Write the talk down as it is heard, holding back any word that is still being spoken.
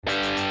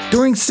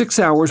During 6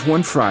 hours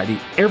one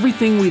Friday,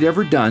 everything we'd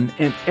ever done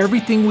and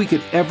everything we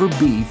could ever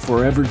be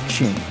forever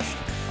changed.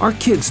 Our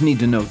kids need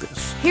to know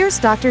this. Here's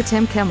Dr.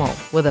 Tim Kimmel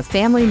with a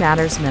Family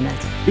Matters Minute.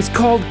 It's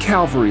called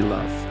Calvary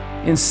Love.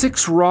 In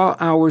 6 raw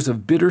hours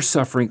of bitter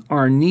suffering,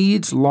 our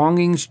needs,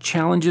 longings,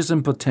 challenges,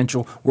 and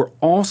potential were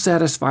all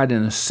satisfied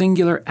in a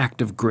singular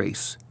act of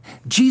grace.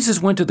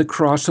 Jesus went to the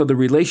cross so the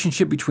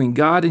relationship between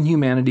God and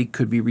humanity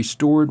could be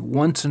restored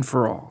once and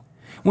for all.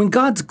 When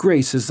God's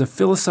grace is the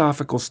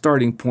philosophical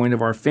starting point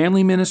of our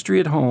family ministry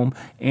at home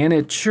and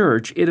at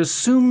church, it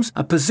assumes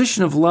a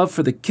position of love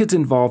for the kids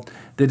involved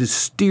that is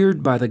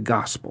steered by the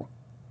gospel.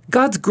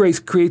 God's grace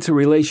creates a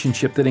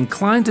relationship that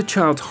inclines a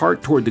child's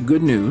heart toward the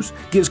good news,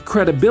 gives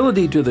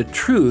credibility to the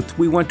truth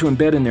we want to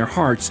embed in their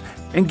hearts,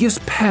 and gives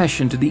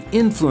passion to the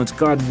influence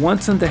God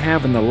wants them to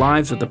have in the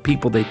lives of the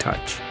people they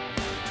touch.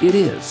 It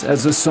is,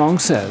 as the song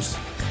says,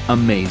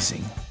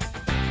 amazing.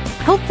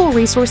 Helpful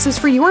resources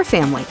for your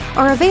family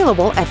are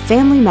available at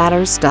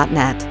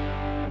FamilyMatters.net.